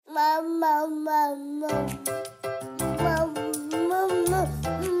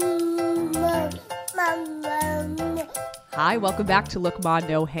Hi, welcome back to Look Ma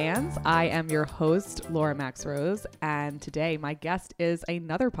No Hands. I am your host, Laura Max Rose, and today my guest is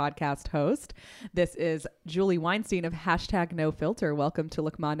another podcast host. This is Julie Weinstein of #NoFilter. Welcome to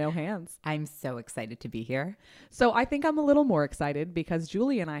Look Ma No Hands. I'm so excited to be here. So I think I'm a little more excited because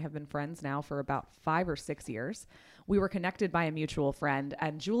Julie and I have been friends now for about 5 or 6 years. We were connected by a mutual friend,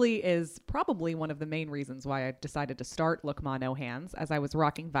 and Julie is probably one of the main reasons why I decided to start Look Ma No Hands. As I was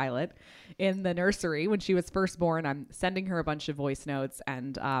rocking Violet in the nursery when she was first born, I'm sending her a bunch of voice notes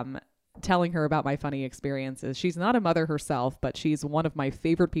and telling her about my funny experiences. She's not a mother herself, but she's one of my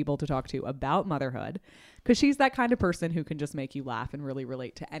favorite people to talk to about motherhood because she's that kind of person who can just make you laugh and really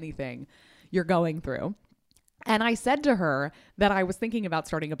relate to anything you're going through. And I said to her that I was thinking about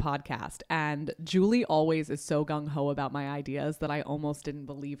starting a podcast, and Julie always is so gung-ho about my ideas that I almost didn't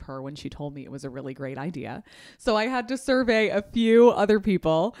believe her when she told me it was a really great idea. So I had to survey a few other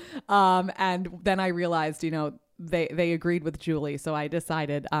people, and then I realized, they agreed with Julie, so I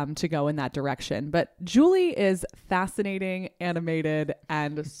decided to go in that direction. But Julie is fascinating, animated,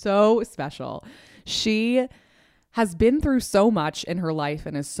 and so special. She has been through so much in her life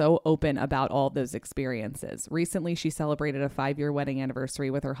and is so open about all those experiences. Recently, she celebrated a 5-year wedding anniversary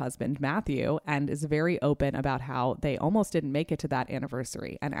with her husband, Matthew, and is very open about how they almost didn't make it to that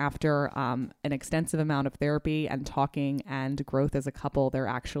anniversary. And after an extensive amount of therapy and talking and growth as a couple, they're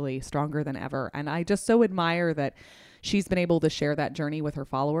actually stronger than ever. And I just so admire that she's been able to share that journey with her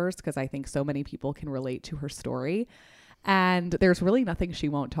followers because I think so many people can relate to her story. And there's really nothing she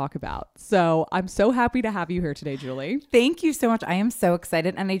won't talk about. So I'm so happy to have you here today, Julie. Thank you so much. I am so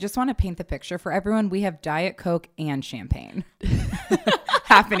excited. And I just want to paint the picture for everyone. We have Diet Coke and champagne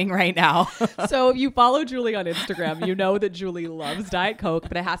happening right now. So if you follow Julie on Instagram, you know that Julie loves Diet Coke,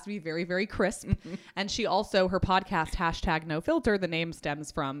 but it has to be very, very crisp. And she also, her podcast, #NoFilter, the name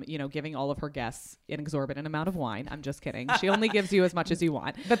stems from, giving all of her guests an exorbitant amount of wine. I'm just kidding. She only gives you as much as you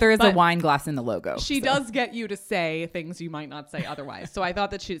want. But there is a wine glass in the logo. She does get you to say things you might not say otherwise. So I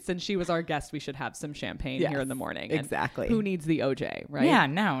thought that since she was our guest, we should have some champagne here in the morning. Exactly. And who needs the OJ, right? Yeah,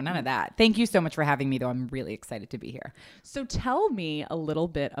 no, none of that. Thank you so much for having me, though. I'm really excited to be here. So tell me a little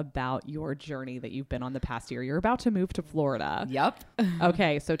bit about your journey that you've been on the past year. You're about to move to Florida. Yep.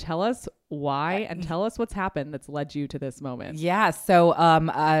 Okay, so tell us why and tell us what's happened that's led you to this moment. Yeah. So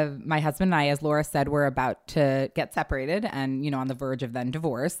my husband and I, as Laura said, we're about to get separated and, on the verge of then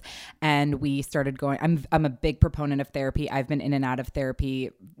divorce. And we started going, I'm a big proponent of therapy. I've been in and out of therapy,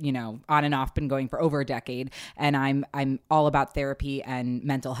 on and off, been going for over a decade. And I'm all about therapy and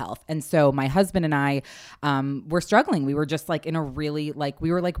mental health. And so my husband and I were struggling. We were just like in a really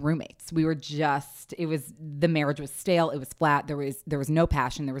we were like roommates. We were just, the marriage was stale. It was flat. There was no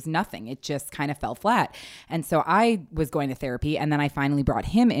passion. There was nothing. It just kind of fell flat. And so I was going to therapy, and then I finally brought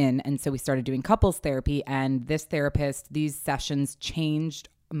him in. And so we started doing couples therapy, and this therapist, these sessions changed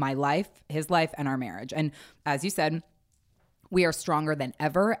my life, his life, and our marriage. And as you said, we are stronger than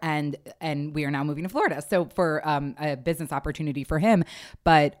ever, and we are now moving to Florida. So for a business opportunity for him,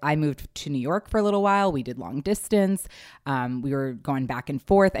 but I moved to New York for a little while. We did long distance. We were going back and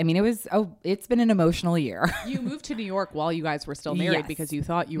forth. I mean, it's been an emotional year. You moved to New York while you guys were still married because you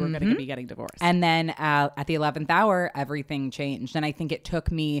thought you were going to be getting divorced. And then at the 11th hour, everything changed. And I think it took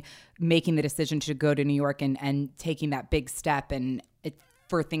me making the decision to go to New York and taking that big step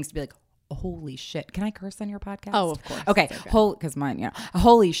for things to be like, holy shit. Can I curse on your podcast? Oh, of course. Okay. Because mine,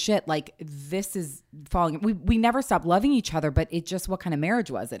 holy shit. Like, this is falling. We never stopped loving each other, but it just, what kind of marriage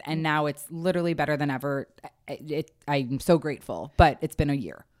was it? And now it's literally better than ever. I'm so grateful, but it's been a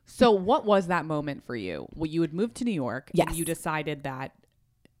year. So what was that moment for you? Well, you had moved to New York. Yes. And you decided that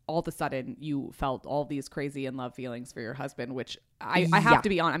all of a sudden you felt all these crazy in love feelings for your husband, which I have to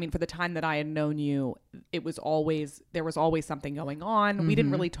be honest. I mean, for the time that I had known you, there was always something going on. We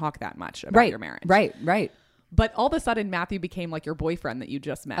didn't really talk that much about your marriage. Right. But all of a sudden, Matthew became like your boyfriend that you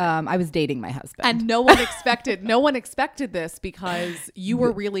just met. I was dating my husband, and no one expected this because you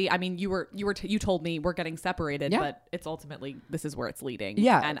were really. I mean, you told me we're getting separated, but it's ultimately this is where it's leading.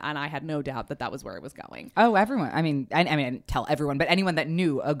 Yeah, and I had no doubt that was where it was going. Oh, everyone. I mean, I didn't tell everyone, but anyone that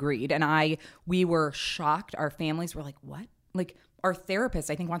knew agreed, and we were shocked. Our families were like, "What?" Like, our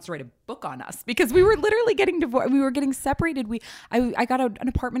therapist, I think, wants to write a book on us because we were literally getting divorced. We were getting separated. I got an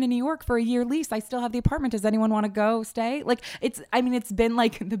apartment in New York for a year lease. I still have the apartment. Does anyone want to go stay? Like it's been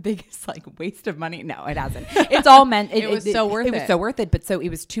like the biggest like waste of money. No, it hasn't. It's all meant. It was so worth it. It was so worth it. But so it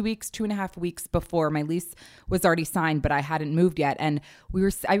was 2.5 weeks before my lease was already signed, but I hadn't moved yet. And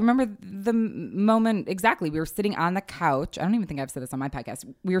I remember the moment exactly. We were sitting on the couch. I don't even think I've said this on my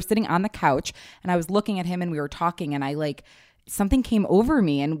podcast. We were sitting on the couch and I was looking at him and we were talking and something came over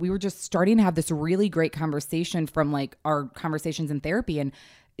me and we were just starting to have this really great conversation from like our conversations in therapy. And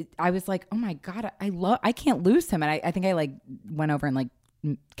I was like, oh my God, I can't lose him. And I think I like went over and like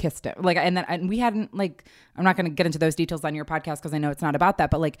kissed him. Like, and we hadn't like, I'm not going to get into those details on your podcast because I know it's not about that,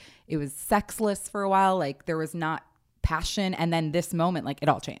 but like it was sexless for a while. Like there was not passion. And then this moment, like it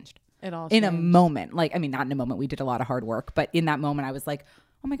all changed. It all in changed. A moment. Like, I mean, not in a moment. We did a lot of hard work, but in that moment I was like,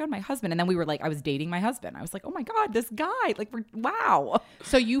 oh my God, my husband. And then we were like, I was dating my husband. I was like, oh my God, this guy, like, wow.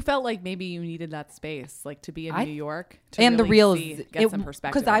 So you felt like maybe you needed that space, like to be in New York to and really get some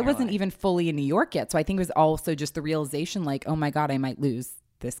perspective. Because I wasn't even fully in New York yet. So I think it was also just the realization like, oh my God, I might lose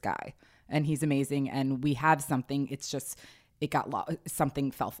this guy and he's amazing. And we have something. It's just,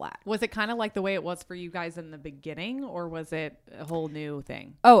 something fell flat. Was it kind of like the way it was for you guys in the beginning or was it a whole new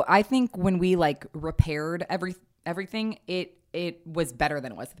thing? Oh, I think when we like repaired everything, it was better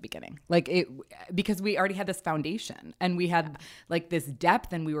than it was at the beginning. Like because we already had this foundation and we had like this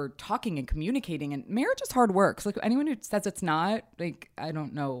depth and we were talking and communicating, and marriage is hard work. So like anyone who says it's not, like, I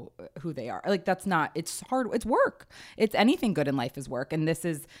don't know who they are. Like that's not, it's hard. It's work. It's anything good in life is work. And this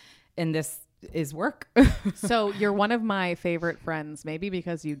is work. So you're one of my favorite friends, maybe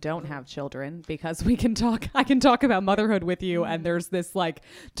because you don't have children, because I can talk about motherhood with you and there's this like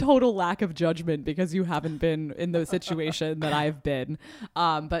total lack of judgment because you haven't been in the situation that I've been.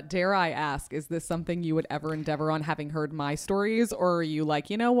 But dare I ask, is this something you would ever endeavor on, having heard my stories? Or are you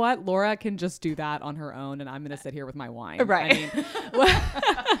like, you know what, Laura can just do that on her own and I'm going to sit here with my wine. Right. I mean,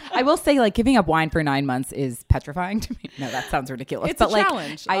 I will say like giving up wine for 9 months is petrifying to me. No, that sounds ridiculous. It's a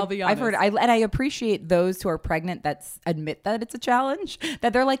challenge. I'll be honest. I've heard, I appreciate those who are pregnant that admit that it's a challenge,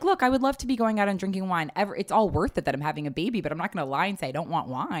 that they're like, look, I would love to be going out and drinking wine. It's all worth it that I'm having a baby, but I'm not going to lie and say I don't want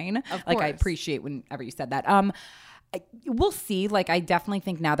wine. Of like course. I appreciate whenever you said that. We'll see. Like, I definitely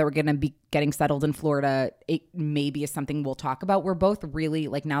think now that we're going to be getting settled in Florida, it maybe is something we'll talk about. We're both really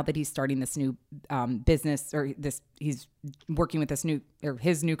like, now that he's starting this new business, or he's working with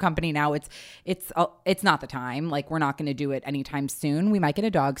his new company now, it's not the time. Like, we're not going to do it anytime soon. We might get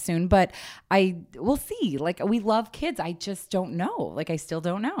a dog soon, but we'll see. Like, we love kids. I just don't know. Like, I still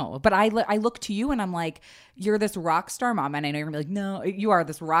don't know. But I look to you and I'm like, you're this rock star mom. And I know you're gonna be like, no, you are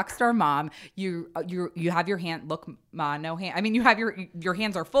this rock star mom. You have your hand, look, ma, no hand. I mean, you have your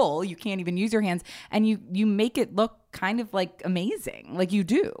hands are full. You can't even use your hands, and you make it look kind of like amazing, like you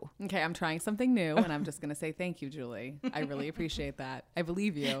do. Okay, I'm trying something new and I'm just going to say thank you, Julie. I really appreciate that. I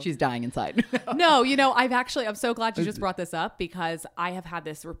believe you. She's dying inside. No, I'm so glad you just brought this up, because I have had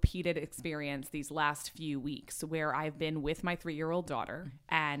this repeated experience these last few weeks where I've been with my 3-year-old daughter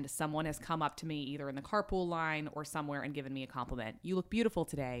and someone has come up to me either in the carpool line or somewhere and given me a compliment. You look beautiful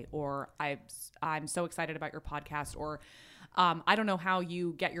today, or I'm so excited about your podcast, or I don't know how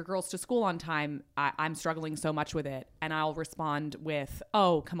you get your girls to school on time. I'm struggling so much with it. And I'll respond with,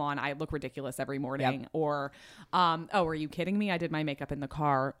 oh, come on, I look ridiculous every morning. Yep. Or, oh, are you kidding me? I did my makeup in the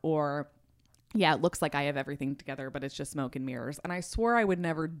car. Or, yeah, it looks like I have everything together, but it's just smoke and mirrors. And I swore I would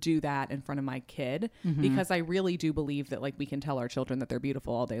never do that in front of my kid, because I really do believe that like we can tell our children that they're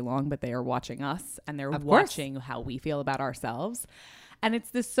beautiful all day long, but they are watching us and they're watching how we feel about ourselves. And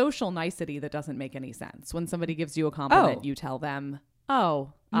it's this social nicety that doesn't make any sense. When somebody gives you a compliment, you tell them, that's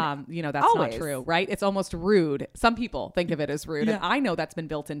always not true, right? It's almost rude. Some people think of it as rude. Yeah. And I know that's been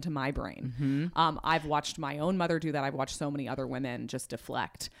built into my brain. Mm-hmm. I've watched my own mother do that. I've watched so many other women just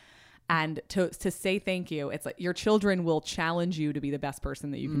deflect. And to say thank you, it's like your children will challenge you to be the best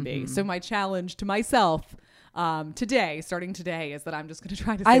person that you can be. So my challenge to myself starting today, is that I'm just going to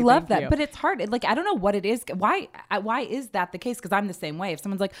try to say I love thank that, you. but it's hard. Like, I don't know what it is. Why is that the case? Because I'm the same way. If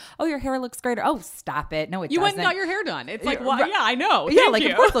someone's like, "Oh, your hair looks great," or "Oh, stop it," no, it you doesn't. went and got your hair done. It's like, well, yeah, I know. Yeah, Thank like you.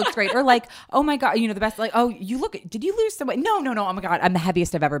 Of course it looks great. Or like, "Oh my God, the best." Like, "Oh, did you lose some weight?" No. Oh my God, I'm the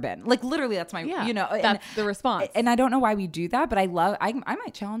heaviest I've ever been. Like, literally, that's my, that's the response. And I don't know why we do that, but I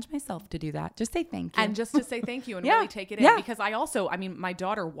might challenge myself to do that. Just say thank you, and just to say thank you and really take it in, because my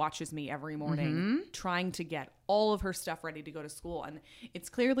daughter watches me every morning trying to get all of her stuff ready to go to school, and it's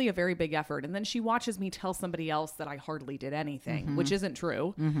clearly a very big effort. And then she watches me tell somebody else that I hardly did anything, which isn't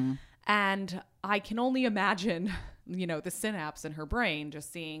true. And I can only imagine, you know, the synapse in her brain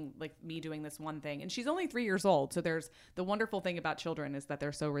just seeing like me doing this one thing. And she's only 3 years old. So there's the wonderful thing about children is that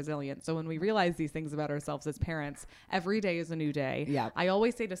they're so resilient. So when we realize these things about ourselves as parents, every day is a new day. Yeah. I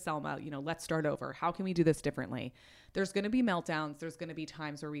always say to Selma, you know, let's start over. How can we do this differently? There's going to be meltdowns. There's going to be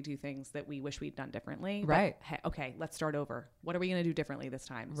times where we do things that we wish we'd done differently. Right. But, hey, okay, let's start over. What are we going to do differently this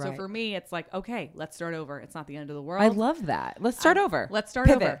time? Right. So for me, it's like, okay, let's start over. It's not the end of the world. I love that. Let's start over. Let's start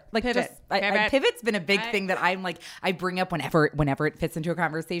Pivot. over. Like Pivot. just Pivot. pivot's been a big thing that I'm like I bring up whenever it fits into a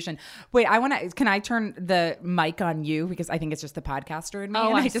conversation. Wait, can I turn the mic on you because I think it's just the podcaster in me. Oh,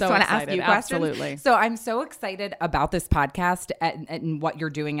 and I I'm just so want to ask excited. you questions. Absolutely. So I'm so excited about this podcast and what you're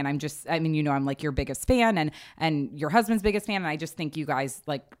doing, and I'm like your biggest fan and your husband's biggest fan, and I just think you guys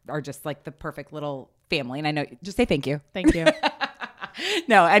like are just like the perfect little family. And I know, just say thank you. Thank you.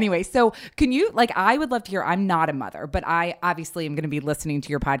 No, anyway, so can you, like, I would love to hear, I'm not a mother, but I obviously am going to be listening to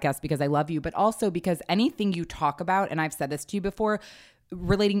your podcast because I love you, but also because anything you talk about, and I've said this to you before,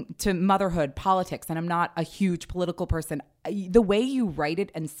 relating to motherhood, politics, and I'm not a huge political person, the way you write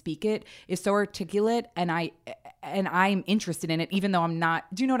it and speak it is so articulate, and I'm interested in it, even though I'm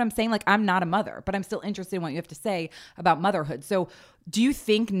not, do you know what I'm saying? Like, I'm not a mother, but I'm still interested in what you have to say about motherhood. So do you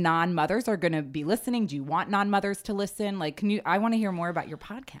think non-mothers are going to be listening? Do you want non-mothers to listen? Like, I want to hear more about your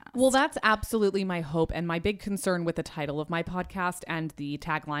podcast. Well, that's absolutely my hope. And my big concern with the title of my podcast and the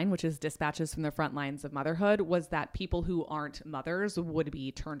tagline, which is Dispatches from the Front Lines of Motherhood, was that people who aren't mothers would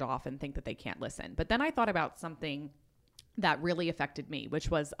be turned off and think that they can't listen. But then I thought about something that really affected me, which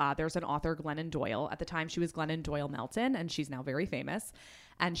was there's an author, Glennon Doyle. At the time, she was Glennon Doyle Melton, and she's now very famous.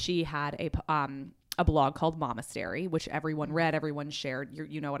 And she had a blog called Momastery, which everyone read, everyone shared.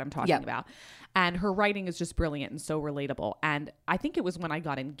 You know what I'm talking about. And her writing is just brilliant and so relatable. And I think it was when I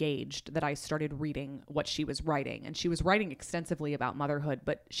got engaged that I started reading what she was writing. And she was writing extensively about motherhood,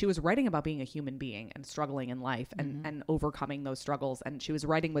 but she was writing about being a human being and struggling in life and overcoming those struggles. And she was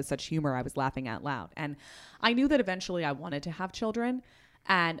writing with such humor, I was laughing out loud. And I knew that eventually I wanted to have children.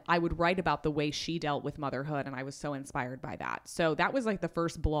 And I would write about the way she dealt with motherhood. And I was so inspired by that. So that was like the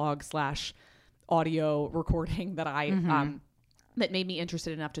first blog / audio recording that that made me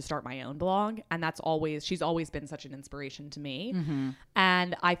interested enough to start my own blog. And she's always been such an inspiration to me.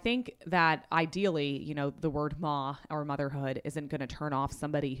 And I think that ideally, you know, the word ma or motherhood isn't going to turn off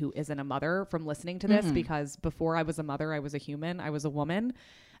somebody who isn't a mother from listening to this, because before I was a mother, I was a human, I was a woman.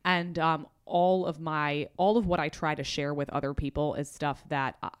 And all of what I try to share with other people is stuff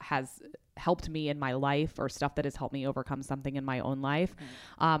that has helped me in my life or stuff that has helped me overcome something in my own life.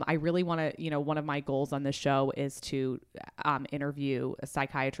 I really want to, you know, one of my goals on this show is to interview a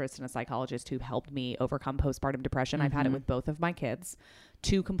psychiatrist and a psychologist who helped me overcome postpartum depression. I've had it with both of my kids,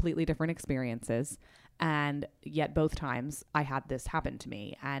 2 completely different experiences. And yet both times I had this happen to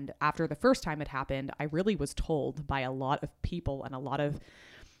me. And after the first time it happened, I really was told by a lot of people and a lot of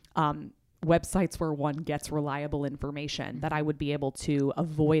websites where one gets reliable information that I would be able to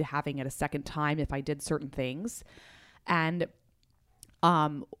avoid having it a second time if I did certain things. And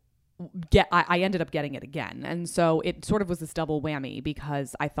I ended up getting it again. And so it sort of was this double whammy,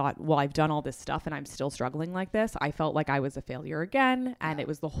 because I thought, well, I've done all this stuff and I'm still struggling like this. I felt like I was a failure again. And it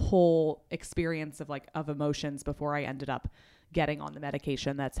was the whole experience of emotions before I ended up getting on the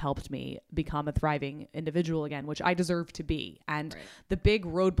medication that's helped me become a thriving individual again, which I deserve to be. And the big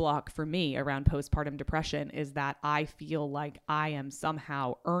roadblock for me around postpartum depression is that I feel like I am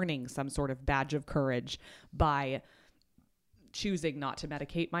somehow earning some sort of badge of courage by choosing not to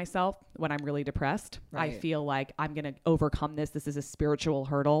medicate myself when I'm really depressed. I feel like I'm going to overcome this. This is a spiritual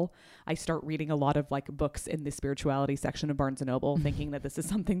hurdle. I start reading a lot of like books in the spirituality section of Barnes & Noble, thinking that this is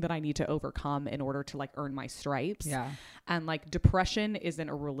something that I need to overcome in order to like earn my stripes. Yeah. And like depression isn't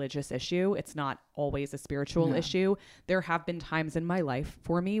a religious issue. It's not always a spiritual issue. There have been times in my life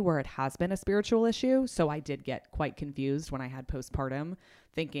for me where it has been a spiritual issue. So I did get quite confused when I had postpartum,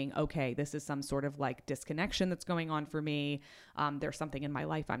 thinking, okay, this is some sort of like disconnection that's going on for me. There's something in my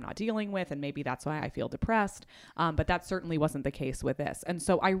life I'm not dealing with, and maybe that's why I feel depressed. But that certainly wasn't the case with this. And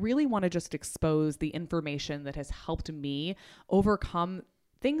so I really want to just expose the information that has helped me overcome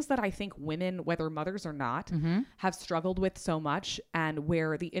things that I think women, whether mothers or not, have struggled with so much, and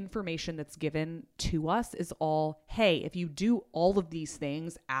where the information that's given to us is all, hey, if you do all of these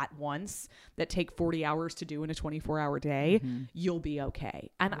things at once that take 40 hours to do in a 24-hour day, you'll be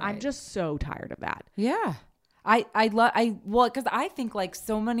okay. And I'm just so tired of that. Yeah. Because I think like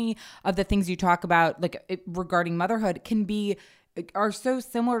so many of the things you talk about, like regarding motherhood, can be are so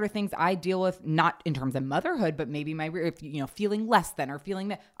similar to things I deal with, not in terms of motherhood, but maybe feeling less than, or feeling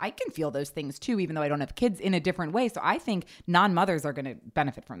that I can feel those things too, even though I don't have kids, in a different way. So I think non-mothers are going to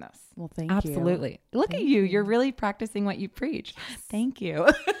benefit from this. Well, thank you. you. Absolutely. Look at you. You're really practicing what you preach. Yes. Thank you.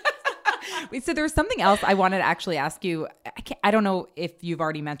 So there's something else I wanted to actually ask you. I don't know if you've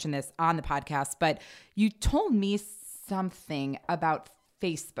already mentioned this on the podcast, but you told me something about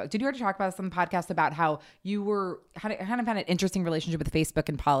Facebook. Did you already talk about this on the podcast about how you kind of had an interesting relationship with Facebook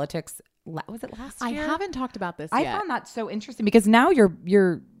and politics? Was it last year? I haven't talked about this yet. I found that so interesting because now you're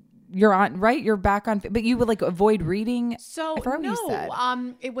on, right? You're back on, but you would like avoid reading. So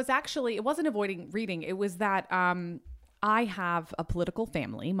no, it wasn't avoiding reading. It was that I have a political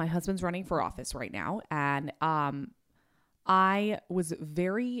family. My husband's running for office right now, and I was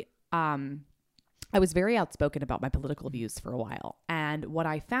very outspoken about my political views for a while. And what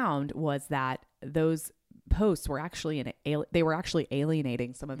I found was that those posts were actually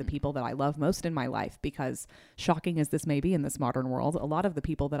alienating some of the people that I love most in my life, because, shocking as this may be in this modern world, a lot of the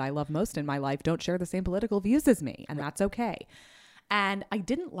people that I love most in my life don't share the same political views as me, and that's okay. And I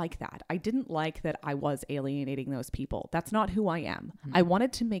didn't like that. I didn't like that I was alienating those people. That's not who I am. Mm-hmm. I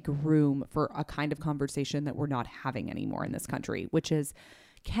wanted to make room for a kind of conversation that we're not having anymore in this country, which is,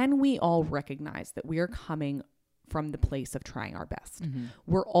 can we all recognize that we are coming from the place of trying our best? Mm-hmm.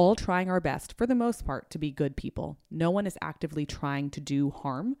 We're all trying our best, for the most part, to be good people. No one is actively trying to do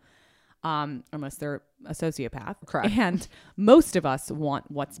harm, unless they're a sociopath. Correct. And most of us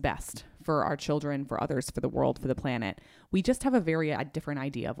want what's best for our children, for others, for the world, for the planet. We just have a very different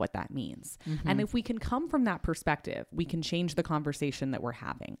idea of what that means. Mm-hmm. And if we can come from that perspective, we can change the conversation that we're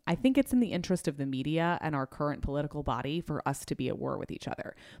having. I think it's in the interest of the media and our current political body for us to be at war with each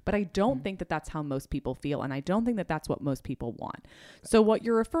other. But I don't think that that's how most people feel. And I don't think that that's what most people want. So what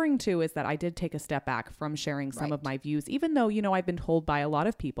you're referring to is that I did take a step back from sharing some of my views, even though, I've been told by a lot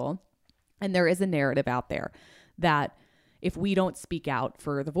of people, and there is a narrative out there, that if we don't speak out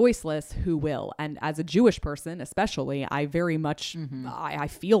for the voiceless, who will? And as a Jewish person, especially, I very much, I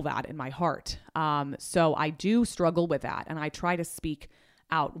feel that in my heart. So I do struggle with that. And I try to speak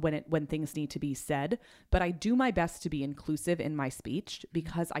out when things need to be said, but I do my best to be inclusive in my speech,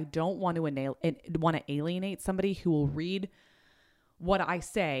 because I don't want to alienate somebody who will read what I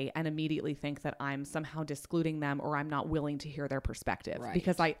say and immediately think that I'm somehow discluding them, or I'm not willing to hear their perspective. Right.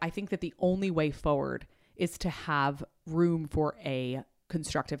 Because I think that the only way forward is to have room for a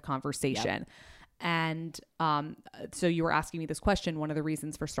constructive conversation. Yep. And so you were asking me this question. One of the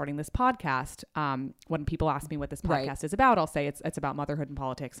reasons for starting this podcast, when people ask me what this podcast is about, I'll say it's about motherhood and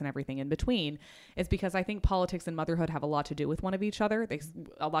politics and everything in between, is because I think politics and motherhood have a lot to do with each other.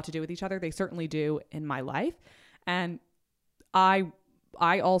 They certainly do in my life. And I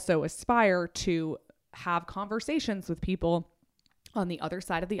also aspire to have conversations with people on the other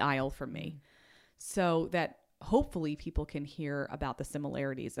side of the aisle from me, so that hopefully people can hear about the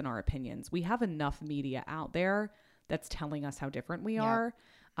similarities in our opinions. We have enough media out there that's telling us how different we are.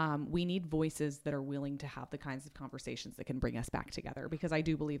 We need voices that are willing to have the kinds of conversations that can bring us back together, because I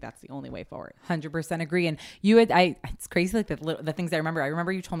do believe that's the only way forward. 100% agree. And it's crazy. Like the things I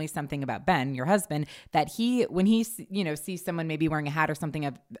remember you told me something about Ben, your husband, that when he sees someone maybe wearing a hat or something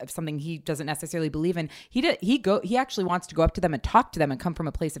of something he doesn't necessarily believe in, he actually wants to go up to them and talk to them and come from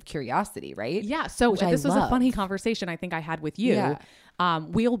a place of curiosity. Right. Yeah. So this was a funny conversation I think I had with you. Yeah.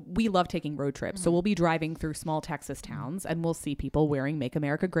 We love taking road trips. So we'll be driving through small Texas towns, and we'll see people wearing Make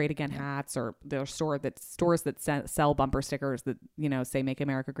America Great Again hats, or there are stores that sell bumper stickers that, say Make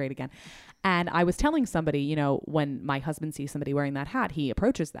America Great Again. And I was telling somebody, when my husband sees somebody wearing that hat, he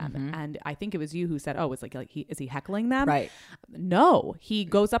approaches them. Mm-hmm. And I think it was you who said, oh, it's is he heckling them? Right. No, he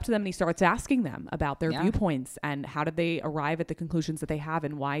goes up to them and he starts asking them about their viewpoints and how did they arrive at the conclusions that they have,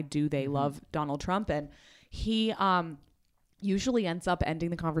 and why do they love Donald Trump. And he, usually ends up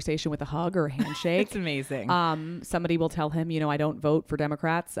ending the conversation with a hug or a handshake. It's amazing. Somebody will tell him, I don't vote for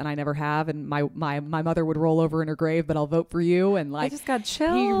Democrats, and I never have, and my mother would roll over in her grave, but I'll vote for you. And I just got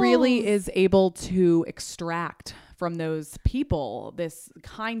chills. He really is able to extract from those people this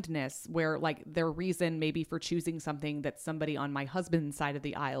kindness, where their reason maybe for choosing something that somebody on my husband's side of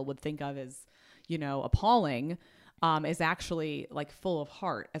the aisle would think of as, appalling, is actually full of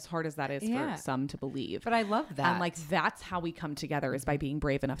heart, as hard as that is for some to believe. But I love that. And that's how we come together, is by being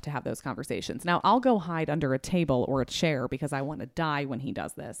brave enough to have those conversations. Now, I'll go hide under a table or a chair because I want to die when he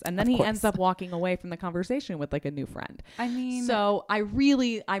does this. And then he ends up walking away from the conversation with a new friend. I mean, so I'm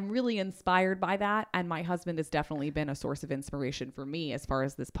really inspired by that. And my husband has definitely been a source of inspiration for me as far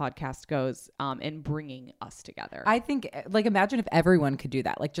as this podcast goes, in bringing us together. I think imagine if everyone could do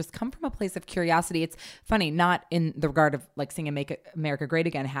that, just come from a place of curiosity. It's funny, not in in the regard of like seeing a Make America Great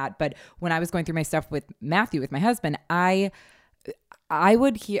Again hat. But when I was going through my stuff with Matthew, with my husband, I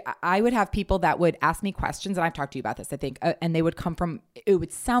would have people that would ask me questions, and I've talked to you about this, I think, and they would come from, it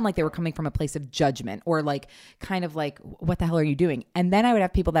would sound like they were coming from a place of judgment or like kind of like, what the hell are you doing? And then I would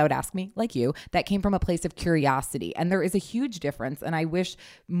have people that would ask me, like you, that came from a place of curiosity. And there is a huge difference. And I wish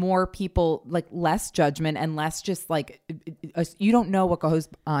more people, like less judgment and less just like, you don't know what goes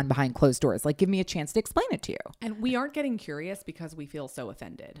on behind closed doors. Like, give me a chance to explain it to you. And we aren't getting curious because we feel so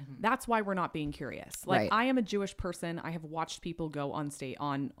offended. That's why we're not being curious. Like, Right. I am a Jewish person. I have watched people go on stage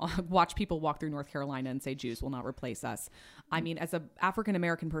watch people walk through North Carolina and say Jews will not replace us. I mean, as a African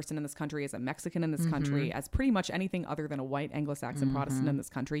American person in this country, as a Mexican in this country, as pretty much anything other than a white Anglo-Saxon Protestant in this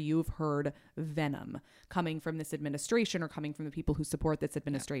country, you've heard venom coming from this administration or coming from the people who support this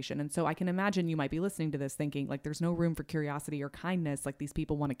administration. And so I can imagine you might be listening to this thinking like, there's no room for curiosity or kindness. Like, these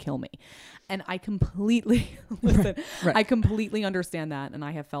people want to kill me. And I completely listen. Right. I completely understand that. And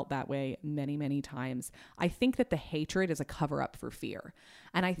I have felt that way many, many times. I think that the hatred is a cover up for fear.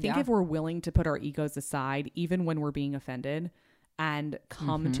 And I think if we're willing to put our egos aside, even when we're being offended, and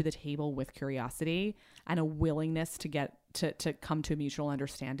come to the table with curiosity and a willingness to get to come to a mutual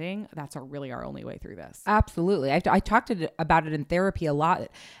understanding, that's really our only way through this. Absolutely. I talked about it in therapy a lot,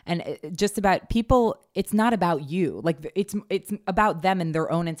 and just about people. It's not about you. Like, it's about them and their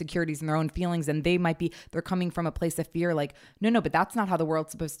own insecurities and their own feelings. And they're coming from a place of fear. Like, no, but that's not how the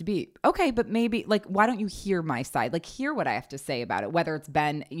world's supposed to be. Okay. But maybe, like, why don't you hear my side? Like, hear what I have to say about it, whether it's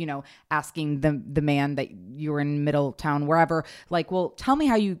Ben, asking the man that you were in Middletown, wherever, like, well, tell me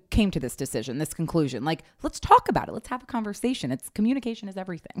how you came to this decision, this conclusion. Like, let's talk about it. Let's have a conversation. Communication is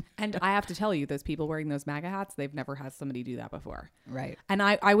everything. And I have to tell you, those people wearing those MAGA hats, they've never had somebody do that before. Right. And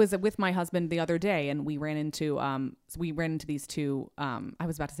I was with my husband the other day, and we ran into these two, I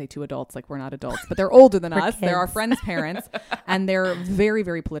was about to say two adults, like we're not adults, but they're older than us. They're our friends' parents, and they're very,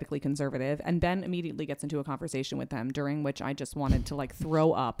 very politically conservative. And Ben immediately gets into a conversation with them, during which I just wanted to like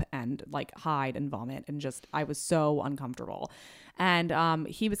throw up and like hide and vomit, and just, I was so uncomfortable. And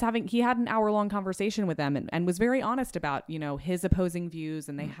he had an hour-long conversation with them, and was very honest about, his opposing views.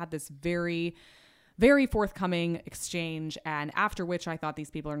 And they had this very, very forthcoming exchange. And after which I thought, these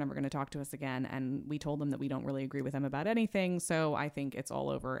people are never going to talk to us again. And we told them that we don't really agree with them about anything. So I think it's all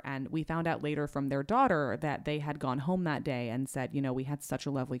over. And we found out later from their daughter that they had gone home that day and said, we had such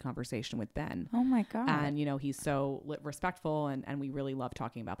a lovely conversation with Ben. Oh my God. And, he's so respectful, and we really love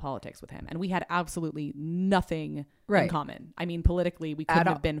talking about politics with him. And we had absolutely nothing in common. I mean, politically, we couldn't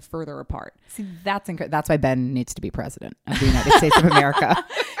have been further apart. See, that's that's why Ben needs to be president of the United States of America.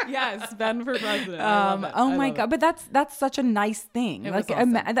 Yes, Ben for president. Oh my God. But that's such a nice thing. It Like, was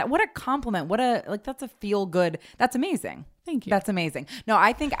awesome. what a compliment. That's a feel good. That's amazing. Thank you. That's amazing. No,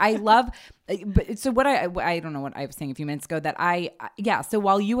 I think I love, but so what I don't know what I was saying a few minutes ago so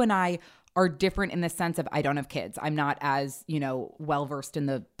while you and I are different in the sense of, I don't have kids, I'm not as, well-versed in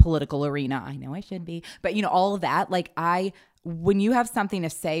the political arena. I know I should be, but all of that, like when you have something to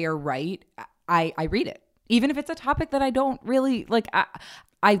say or write, I read it, even if it's a topic that I don't really like.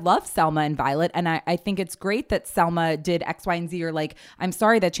 I love Selma and Violet, and I think it's great that Selma did X, Y, and Z, or like, I'm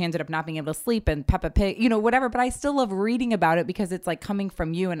sorry that she ended up not being able to sleep, and Peppa Pig, whatever, but I still love reading about it because it's like coming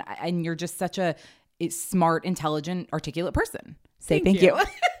from you, and you're just such a smart, intelligent, articulate person. Say thank you.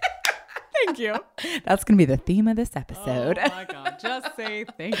 Thank you. That's going to be the theme of this episode. Oh my God. Just say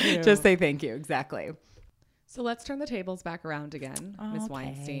thank you. Just say thank you. Exactly. So let's turn the tables back around again, Miss Okay.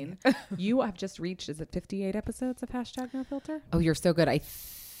 Weinstein. You have just reached, is it 58 episodes of #NoFilter? Oh, you're so good. I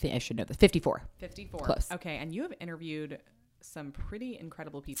should know this. 54. 54. Close. Okay. And you have interviewed some pretty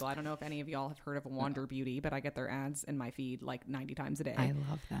incredible people. I don't know if any of y'all have heard of Wander Beauty, but I get their ads in my feed like 90 times a day. I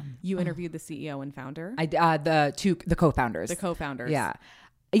love them. You interviewed the CEO and founder? The co-founders. The co-founders. Yeah.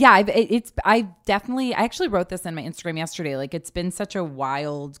 Yeah, I actually wrote this on my Instagram yesterday. Like, it's been such a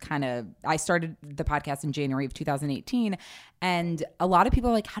wild kind of, I started the podcast in January of 2018, and a lot of people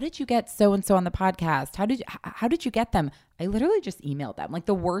are like, how did you get so-and-so on the podcast? How did you get them? I literally just emailed them. Like,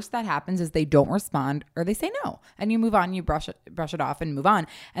 the worst that happens is they don't respond or they say no, and you move on, you brush it off and move on.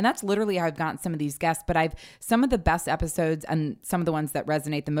 And that's literally how I've gotten some of these guests. But some of the best episodes and some of the ones that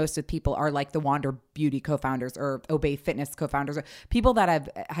resonate the most with people are like the Wander Beauty co-founders or Obey Fitness co-founders, or people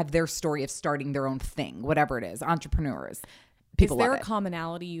that have their story of starting their own thing, whatever it is, entrepreneurs. People is there love a it.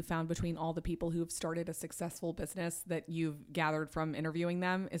 commonality you found between all the people who've started a successful business that you've gathered from interviewing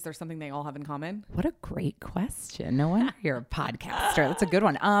them? Is there something they all have in common? What a great question. No wonder you're a podcaster. That's a good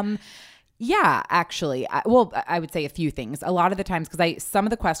one. Yeah, actually. I would say a few things. A lot of the times, because some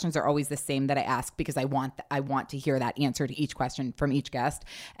of the questions are always the same that I ask because I want to hear that answer to each question from each guest.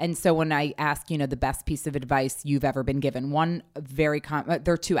 And so when I ask, the best piece of advice you've ever been given, one very common,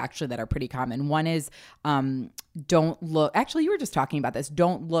 there are two actually that are pretty common. One is don't look. Actually, you were just talking about this.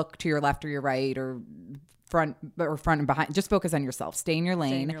 Don't look to your left or your right or front and behind. Just focus on yourself. Stay in your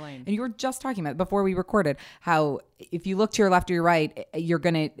lane. And you were just talking about before we recorded how if you look to your left or your right, you're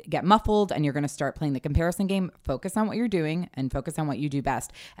going to get muffled and you're going to start playing the comparison game. Focus on what you're doing and focus on what you do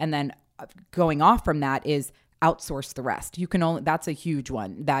best. And then going off from that is outsource the rest. That's a huge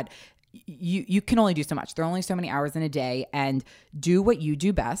one that you can only do so much. There are only so many hours in a day, and do what you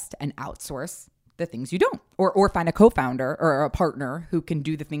do best and outsource the things you don't, or find a co-founder or a partner who can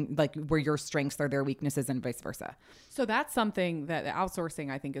do the thing like where your strengths are their weaknesses and vice versa. So that's something that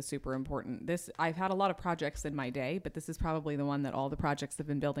outsourcing I think is super important. I've had a lot of projects in my day, but this is probably the one that all the projects have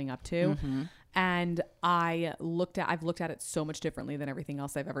been building up to. Mm-hmm. And I've looked at it so much differently than everything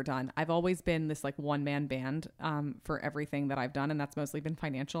else I've ever done. I've always been this like one man band for everything that I've done. And that's mostly been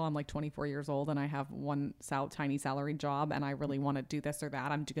financial. I'm like 24 years old and I have one tiny salary job and I really want to do this or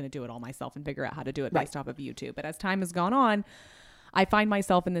that. I'm going to do it all myself and figure out how to do it based off of YouTube. But as time has gone on, I find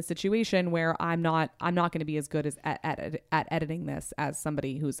myself in this situation where I'm not going to be as good as at editing this as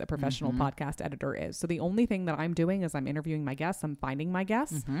somebody who's a professional podcast editor is. So the only thing that I'm doing is I'm interviewing my guests. I'm finding my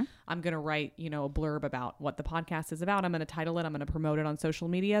guests. I'm going to write, a blurb about what the podcast is about. I'm going to title it. I'm going to promote it on social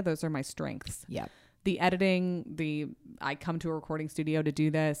media. Those are my strengths. Yep. The editing, I come to a recording studio to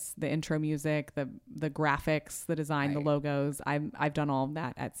do this, the intro music, the graphics, the design, the logos. I've done all of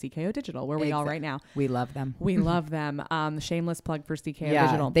that at CKO Digital, where we are right now. We love them. We love them. Shameless plug for CKO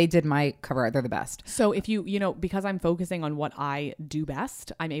Digital. They did my cover art. They're the best. So if because I'm focusing on what I do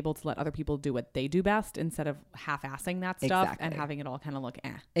best, I'm able to let other people do what they do best instead of half-assing that stuff and having it all kind of look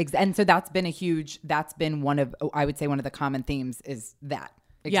eh. And so that's been one of the common themes is that.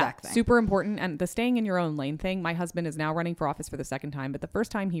 Exactly. Yeah, super important. And the staying in your own lane thing, my husband is now running for office for the second time, but the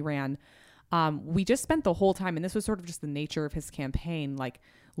first time he ran, we just spent the whole time, and this was sort of just the nature of his campaign, like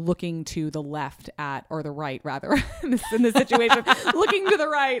looking to the left or the right rather in this situation, looking to the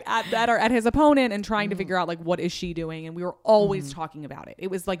right at his opponent and trying to figure out like, what is she doing? And we were always talking about it.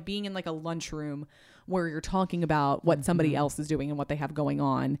 It was like being in like a lunchroom where you're talking about what somebody else is doing and what they have going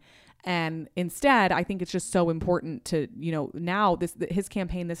on. And instead, I think it's just so important to, now his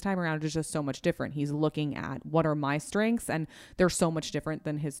campaign this time around is just so much different. He's looking at what are my strengths, and they're so much different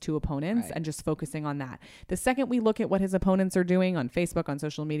than his two opponents, and just focusing on that. The second we look at what his opponents are doing on Facebook, on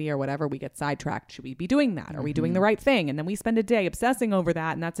social media or whatever, we get sidetracked. Should we be doing that? Are we doing the right thing? And then we spend a day obsessing over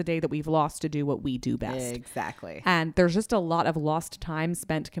that. And that's a day that we've lost to do what we do best. Exactly. And there's just a lot of lost time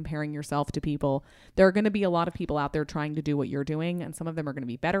spent comparing yourself to people. There are going to be a lot of people out there trying to do what you're doing, and some of them are going to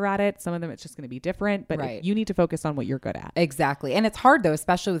be better at it. Some of them it's just going to be different, but you need to focus on what you're good at. Exactly. And it's hard though,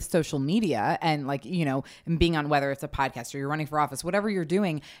 especially with social media and like, and being on whether it's a podcast or you're running for office, whatever you're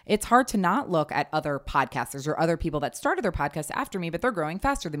doing, it's hard to not look at other podcasters or other people that started their podcast after me, but they're growing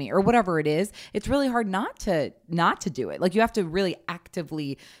faster than me or whatever it is. It's really hard not to do it. Like you have to really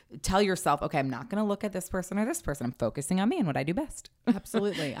actively tell yourself, okay, I'm not going to look at this person or this person. I'm focusing on me and what I do best.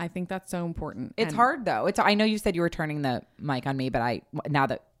 Absolutely. I think that's so important. It's hard though. I know you said you were turning the mic on me, but now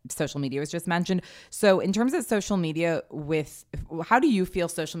that social media was just mentioned. So in terms of social media, how do you feel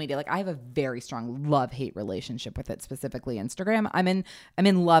social media? Like I have a very strong love-hate relationship with it, specifically Instagram. I'm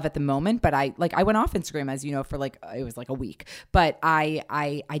in love at the moment, but I went off Instagram, as you know, for like, it was like a week, but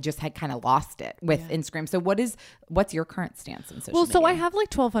I just had kind of lost it with Instagram. So what's your current stance on social media? So I have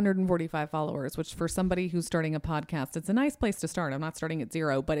like 1,245 followers, which for somebody who's starting a podcast, it's a nice place to start. I'm not starting at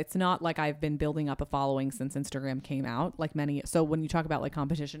zero, but it's not like I've been building up a following since Instagram came out, like many. So when you talk about like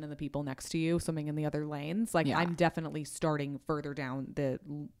competition and the people next to you swimming in the other lanes, like I'm definitely starting further down.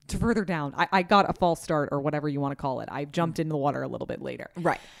 I got a false start or whatever you want to call it. I jumped into the water a little bit later.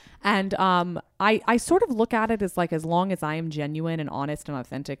 Right. And I sort of look at it as like, as long as I am genuine and honest and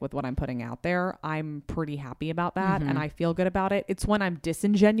authentic with what I'm putting out there, I'm pretty happy about that. And I feel good about it. It's when I'm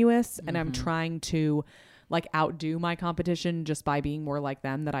disingenuous and I'm trying to like outdo my competition just by being more like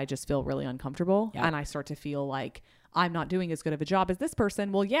them that I just feel really uncomfortable. And I start to feel like I'm not doing as good of a job as this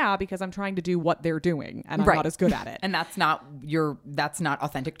person. Well, yeah, because I'm trying to do what they're doing and I'm not as good at it. And that's not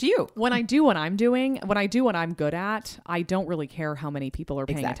authentic to you. When I do what I'm doing, when I do what I'm good at, I don't really care how many people are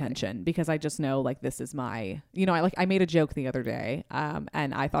paying attention, because I just know like this is my, I made a joke the other day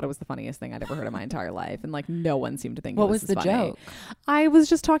and I thought it was the funniest thing I'd ever heard in my entire life. And like no one seemed to think what it was the funny. Joke? I was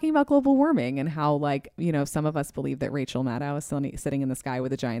just talking about global warming and how like, some of us believe that Rachel Maddow is sitting in the sky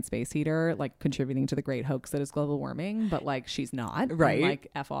with a giant space heater, like contributing to the great hoax that is global warming. warming, but like she's not. Right. And,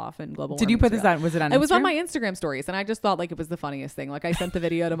 like F off and global Did you warming put too. this on? Was it on It was on Instagram? my Instagram stories, and I just thought like it was the funniest thing. Like I sent the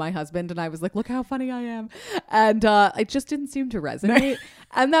video to my husband and I was like, look how funny I am. And it just didn't seem to resonate.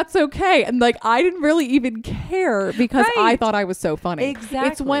 And that's okay. And like I didn't really even care because I Right. thought I was so funny. Exactly.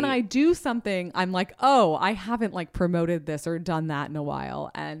 It's when I do something, I'm like, oh, I haven't like promoted this or done that in a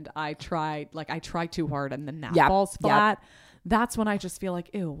while. And I tried too hard and then that Yep. falls Yep. flat. That's when I just feel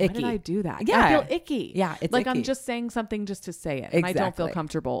like, ew, why did Icky. I do that? Yeah. I feel icky. Yeah, it's like icky. I'm just saying something just to say it. And I don't feel Exactly.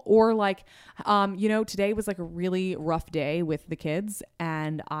 comfortable. Or like, today was like a really rough day with the kids,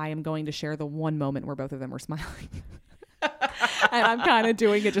 and I am going to share the one moment where both of them were smiling. And I'm kind of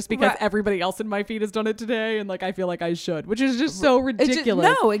doing it just because Right. everybody else in my feed has done it today, and like I feel like I should, which is just so It's just-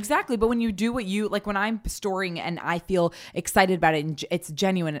 ridiculous. no, exactly. But when you do what you like, when I'm storing and I feel excited about it and it's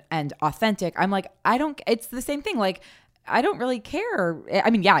genuine and authentic, I'm like, it's the same thing. Like, I don't really care.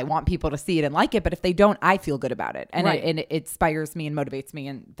 I mean, yeah, I want people to see it and like it, but if they don't, I feel good about it. And Right. it inspires me and motivates me,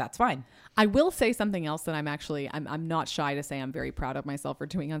 and that's fine. I will say something else that I'm not shy to say I'm very proud of myself for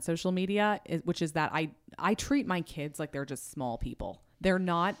doing on social media, which is that I treat my kids like they're just small people. They're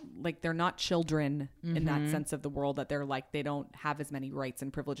not children in that sense of the world, that they're like, they don't have as many rights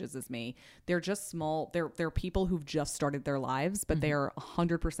and privileges as me. They're just small. They're people who've just started their lives, but they are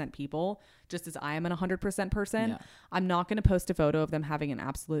 100% people, just as I am an 100% person. Yeah. I'm not going to post a photo of them having an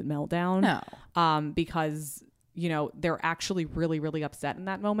absolute meltdown. No. Because they're actually really, really upset in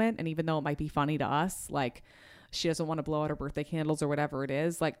that moment. And even though it might be funny to us, like she doesn't want to blow out her birthday candles or whatever it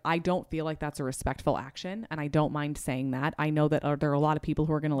is, like I don't feel like that's a respectful action. And I don't mind saying that. I know that there are a lot of people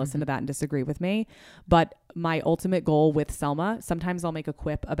who are going to listen to that and disagree with me. But my ultimate goal with Selma, sometimes I'll make a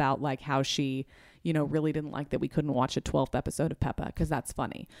quip about like how she, really didn't like that we couldn't watch a 12th episode of Peppa, because that's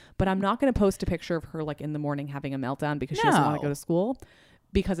funny. But I'm not going to post a picture of her like in the morning having a meltdown because she doesn't want to No. go to school.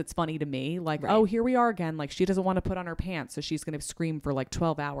 Because it's funny to me, like, Right. oh, here we are again. Like, she doesn't want to put on her pants, so she's going to scream for like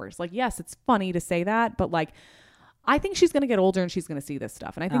 12 hours. Like, yes, it's funny to say that, but like, I think she's going to get older and she's going to see this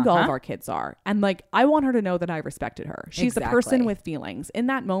stuff. And I think all of our kids are. And like, I want her to know that I respected her. She's a person Exactly. with feelings. In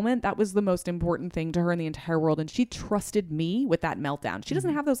that moment, that was the most important thing to her in the entire world. And she trusted me with that meltdown. She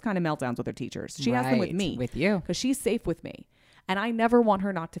doesn't have those kind of meltdowns with her teachers. She has them with Right. me. With you. Because she's safe with me. And I never want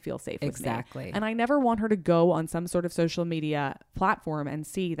her not to feel safe with me. Exactly. And I never want her to go on some sort of social media platform and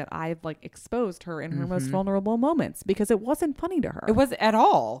see that I've like exposed her in her most vulnerable moments, because it wasn't funny to her. It was at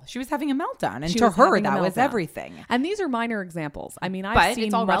all. She was having a meltdown. And She to was her, having a that was meltdown. everything. And these are minor examples. I mean, I've But seen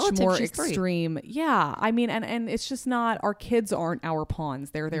it's all much relative. more She's 3. extreme. Yeah. I mean, and it's just not, our kids aren't our pawns.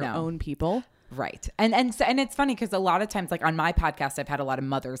 They're their No. own people. Right. And it's funny because a lot of times, like on my podcast, I've had a lot of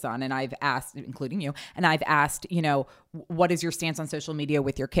mothers on, and I've asked, including you, and I've asked, what is your stance on social media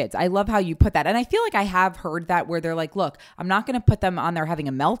with your kids? I love how you put that. And I feel like I have heard that where they're like, look, I'm not going to put them on there having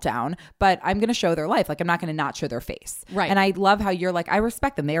a meltdown, but I'm going to show their life. Like, I'm not going to not show their face. Right. And I love how you're like, I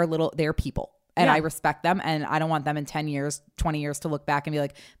respect them. They're people. And Yeah. I respect them, and I don't want them in 10 years, 20 years to look back and be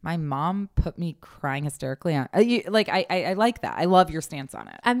like, my mom put me crying hysterically on. I like that. I love your stance on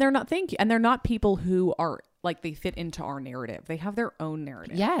it. And they're not, thank you. And they're not people who are like, they fit into our narrative. They have their own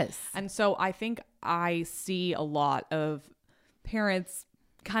narrative. Yes. And so I think I see a lot of parents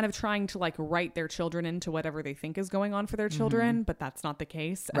kind of trying to like write their children into whatever they think is going on for their children, but that's not the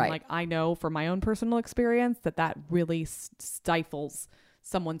case. And Right. like, I know from my own personal experience that really stifles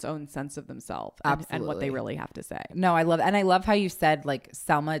someone's own sense of themselves and what they Absolutely. really have to say. No, I love how you said like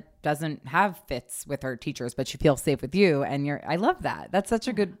Selma doesn't have fits with her teachers, but she feels safe with you. And I love that. That's such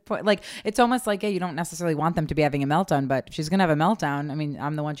a good point. Like, it's almost like, you don't necessarily want them to be having a meltdown, but if she's going to have a meltdown, I mean,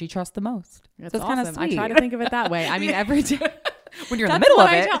 I'm the one she trusts the most. It's So it's awesome. kind of sweet. I try to think of it that way. I mean, every day. when you're in the middle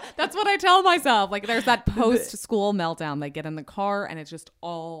of it. That's what I tell myself. Like, there's that post-school meltdown. They get in the car and it just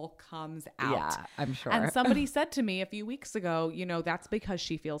all comes out. Yeah, I'm sure. And somebody said to me a few weeks ago, that's because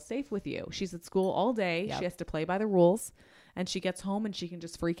she feels safe with you. She's at school all day. Yep. She has to play by the rules. And she gets home and she can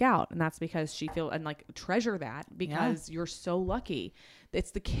just freak out. And that's because she and like, treasure that, because you're so lucky.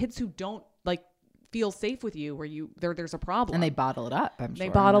 It's the kids who don't like feel safe with you where there's a problem. And they bottle it up, I'm sure. They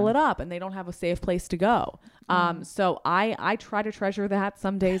bottle it up and they don't have a safe place to go. So I try to treasure that.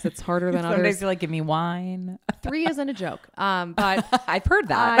 Some days it's harder than Some days others. you're like, give me wine. 3 isn't a joke. But I've heard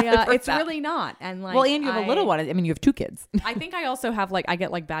that. I've heard it's that. really not. And like, Well, and you have a little one. I mean, you have 2 kids. I think I also have I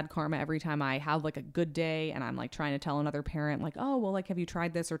get like bad karma every time I have like a good day and I'm like trying to tell another parent like, oh, well, like, have you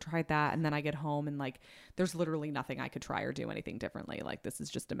tried this or tried that? And then I get home and like, there's literally nothing I could try or do anything differently. Like, this is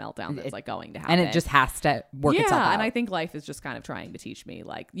just a meltdown that's like going to happen. And it just has to work itself out. And I think life is just kind of trying to teach me,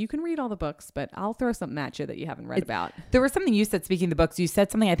 like, you can read all the books, but I'll throw something at you that you haven't read about. There was something you said, speaking of the books, you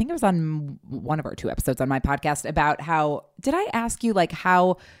said something, I think it was on one of our 2 episodes on my podcast, about how did I ask you like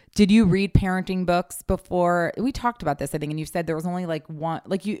how did you read parenting books before? We talked about this, I think, and you said there was only like one.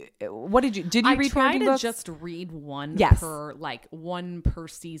 Like what did you read try parenting to books? just read one Yes. per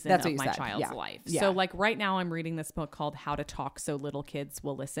season That's what of you my said. child's Yeah. life. Yeah. So like right now I'm reading this book called How to Talk So Little Kids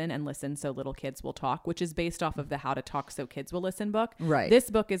Will Listen and Listen So Little Kids Will Talk, which is based off of the How to Talk So Kids Will Listen book. Right. This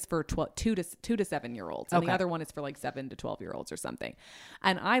book is for 2 to 7-year-olds, and the Okay. other one is for like 7 to 12-year-olds or something.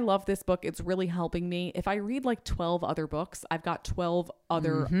 And I love this book. It's really helping me. If I read like 12 other books, I've got 12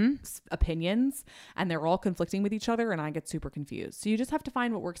 other opinions, and they're all conflicting with each other, and I get super confused. So you just have to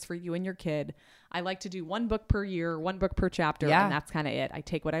find what works for you and your kid. I like to do one book per year, one book per chapter, Yeah. and that's kind of it. I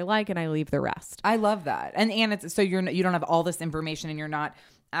take what I like and I leave the rest. I love that. And it's so you don't have all this information, and you're not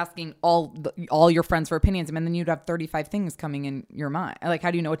asking all your friends for opinions, and then you'd have 35 things coming in your mind. Like,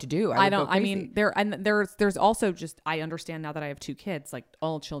 how do you know what to do? There's also just, I understand now that I have 2 kids, like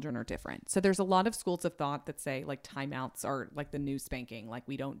all children are different. So there's a lot of schools of thought that say like timeouts are like the new spanking. Like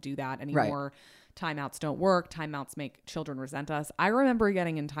we don't do that anymore. Right. Timeouts don't work. Timeouts make children resent us. I remember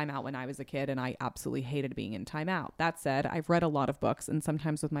getting in timeout when I was a kid, and I absolutely hated being in timeout. That said, I've read a lot of books, and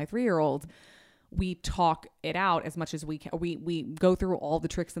sometimes with my 3-year-old, we talk it out as much as we can. We go through all the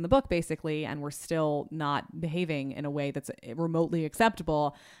tricks in the book basically, and we're still not behaving in a way that's remotely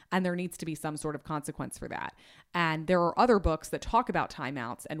acceptable. And there needs to be some sort of consequence for that. And there are other books that talk about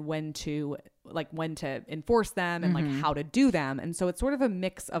timeouts and when to enforce them and like how to do them. And so it's sort of a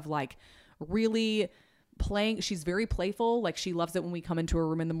mix of like really playing. She's very playful. Like she loves it when we come into her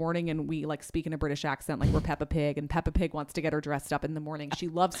room in the morning and we like speak in a British accent, like we're Peppa Pig, and Peppa Pig wants to get her dressed up in the morning. She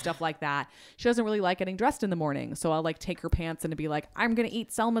loves stuff like that. She doesn't really like getting dressed in the morning. So I'll like take her pants and to be like, I'm going to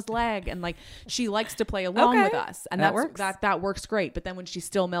eat Selma's leg. And like, she likes to play along with us. And that works. That works great. But then when she's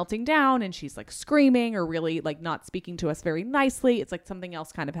still melting down and she's like screaming or really like not speaking to us very nicely, it's like something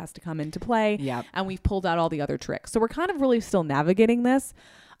else kind of has to come into play. Yep. And we've pulled out all the other tricks. So we're kind of really still navigating this.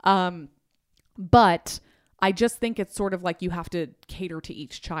 But I just think it's sort of like you have to cater to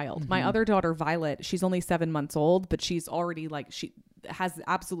each child. My other daughter, Violet, she's only 7 months old, but she's already like, she has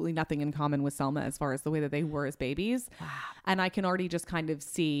absolutely nothing in common with Selma as far as the way that they were as babies. Wow. And I can already just kind of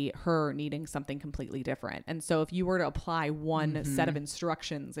see her needing something completely different. And so if you were to apply one set of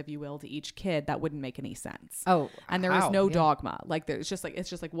instructions, if you will, to each kid, that wouldn't make any sense. Oh, and there is no dogma. Like it's just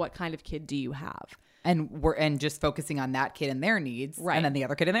like, what kind of kid do you have? And just focusing on that kid and their needs, right? And then the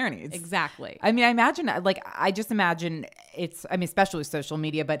other kid and their needs. Exactly. I mean, I just imagine it's, I mean, especially social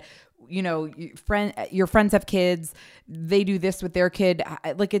media, but you know, your friends have kids, they do this with their kid.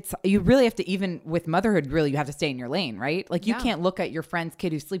 Like you really have to, even with motherhood, really, you have to stay in your lane, right? Like you can't look at your friend's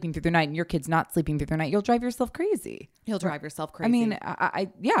kid who's sleeping through the night and your kid's not sleeping through the night. You'll drive yourself crazy. You'll drive yourself crazy. I mean,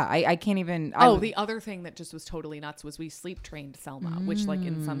 I can't even. The other thing that just was totally nuts was we sleep trained Selma, which like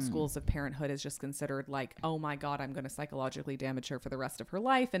in some schools of parenthood is just considered like, oh my God, I'm going to psychologically damage her for the rest of her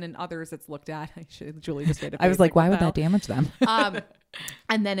life. And in others, it's looked at. Julie just made a face. I was like, why would that damage them?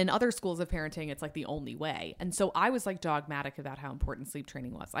 And then in other schools of parenting, it's like the only way. And so I was like dogmatic about how important sleep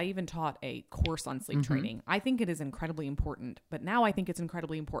training was. I even taught a course on sleep training. I think it is incredibly important, but now I think it's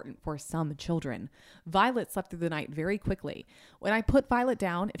incredibly important for some children. Violet slept through the night very quickly. When I put Violet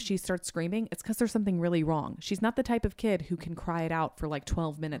down, if she starts screaming, it's because there's something really wrong. She's not the type of kid who can cry it out for like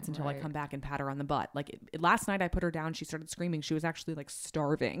 12 minutes until I come back and pat her on the butt. Like last night I put her down, she started screaming. She was actually like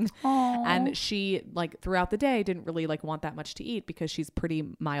starving. Aww. And she like throughout the day didn't really like want that much to eat because she's pretty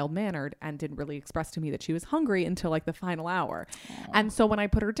mild mannered and didn't really express to me that she was hungry until like the final hour. Aww. And so when I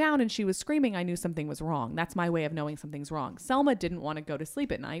put her down and she was screaming, I knew something was wrong. That's my way of knowing something's wrong. Selma didn't want to go to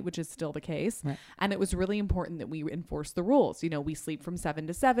sleep at night, which is still the case. Right. And it was really important that we enforce the rules. You know, we sleep from 7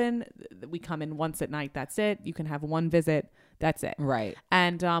 to 7. We come in once at night. That's it. You can have one visit. That's it. Right.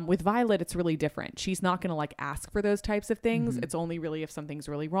 And with Violet, it's really different. She's not going to like ask for those types of things. It's only really if something's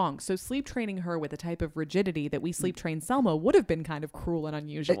really wrong. So sleep training her with a type of rigidity that we sleep train Selma would have been kind of cruel and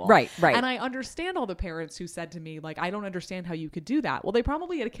unusual. Right. And I understand all the parents who said to me, like, I don't understand how you could do that. Well, they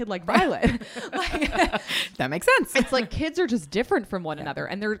probably had a kid like Violet. That makes sense. It's like kids are just different from one another.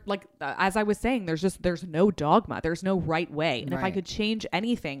 And they're like, as I was saying, there's no dogma. There's no right way. And if I could change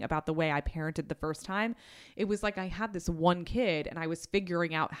anything about the way I parented the first time, it was like I had this one kid and I was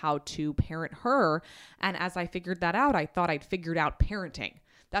figuring out how to parent her. And as I figured that out, I thought I'd figured out parenting.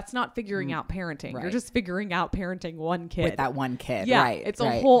 That's not figuring out parenting. Right. You're just figuring out parenting one kid. With that one kid. Yeah. Right. It's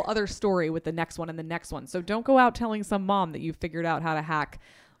a whole other story with the next one and the next one. So don't go out telling some mom that you've figured out how to hack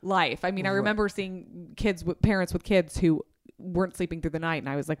life. I mean, I remember seeing parents with kids who weren't sleeping through the night. And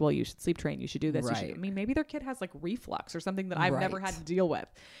I was like, well, you should sleep train. You should do this. You should, Right. I mean, maybe their kid has like reflux or something that I've never Right. had to deal with.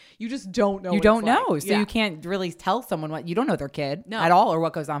 You just don't know. You what don't it's know. like. So Yeah. you can't really tell someone what you don't know their kid No. at all or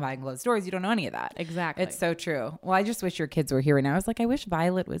what goes on behind closed doors. You don't know any of that. Exactly. It's so true. Well, I just wish your kids were here right now. I was like, I wish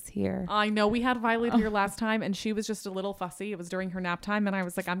Violet was here. I know we had Violet here last time and she was just a little fussy. It was during her nap time. And I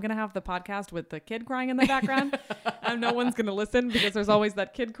was like, I'm going to have the podcast with the kid crying in the background. And no one's going to listen because there's always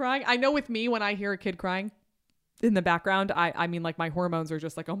that kid crying. I know with me, when I hear a kid crying in the background, I mean, like my hormones are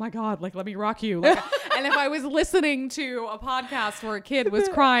just like, oh my God, like, let me rock you. Like, and if I was listening to a podcast where a kid was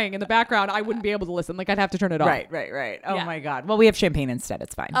crying in the background, I wouldn't be able to listen. Like I'd have to turn it off. Right. Oh Yeah. my God. Well, we have champagne instead.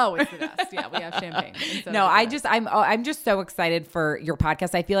 It's fine. Oh, it's the best. Yeah, we have champagne. No, I'm just so excited for your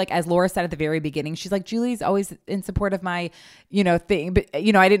podcast. I feel like, as Laura said at the very beginning, she's like, Julie's always in support of my, thing. But, I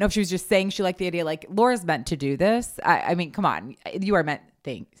didn't know if she was just saying she liked the idea. Like, Laura's meant to do this. I mean, come on. You are meant.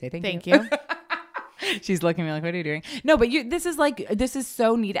 Say thank you. Thank you. She's looking at me like, what are you doing? No, but this is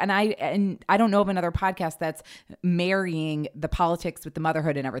so neat. And I don't know of another podcast that's marrying the politics with the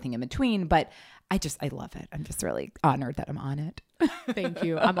motherhood and everything in between, but I love it. I'm just really honored that I'm on it. Thank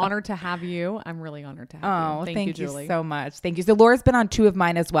you. I'm honored to have you. I'm really honored to have you. Oh, thank you, Julie. so much. Thank you. So Laura's been on 2 of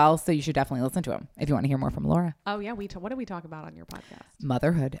mine as well, so you should definitely listen to them if you want to hear more from Laura. Oh yeah, what did we talk about on your podcast?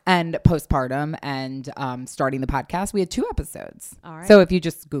 Motherhood and postpartum and starting the podcast. We had 2 episodes. All right. So if you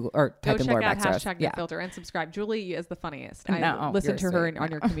just Google or Go type in check Laura out Baxter, hashtag #filter and subscribe. Julie is the funniest. No, Listen to you're her sweet.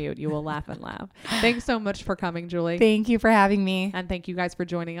 on your commute. You will laugh and laugh. Thanks so much for coming, Julie. Thank you for having me. And thank you guys for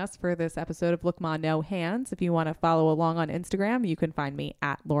joining us for this episode of Look Ma No Hands. If you want to follow along on Instagram, you can find me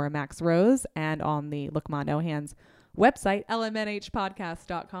at Laura Max Rose and on the Look Ma No Hands website,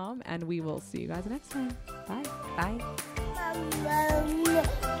 lmnhpodcast.com. And we will see you guys next time. Bye.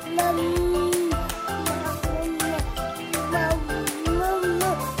 Bye.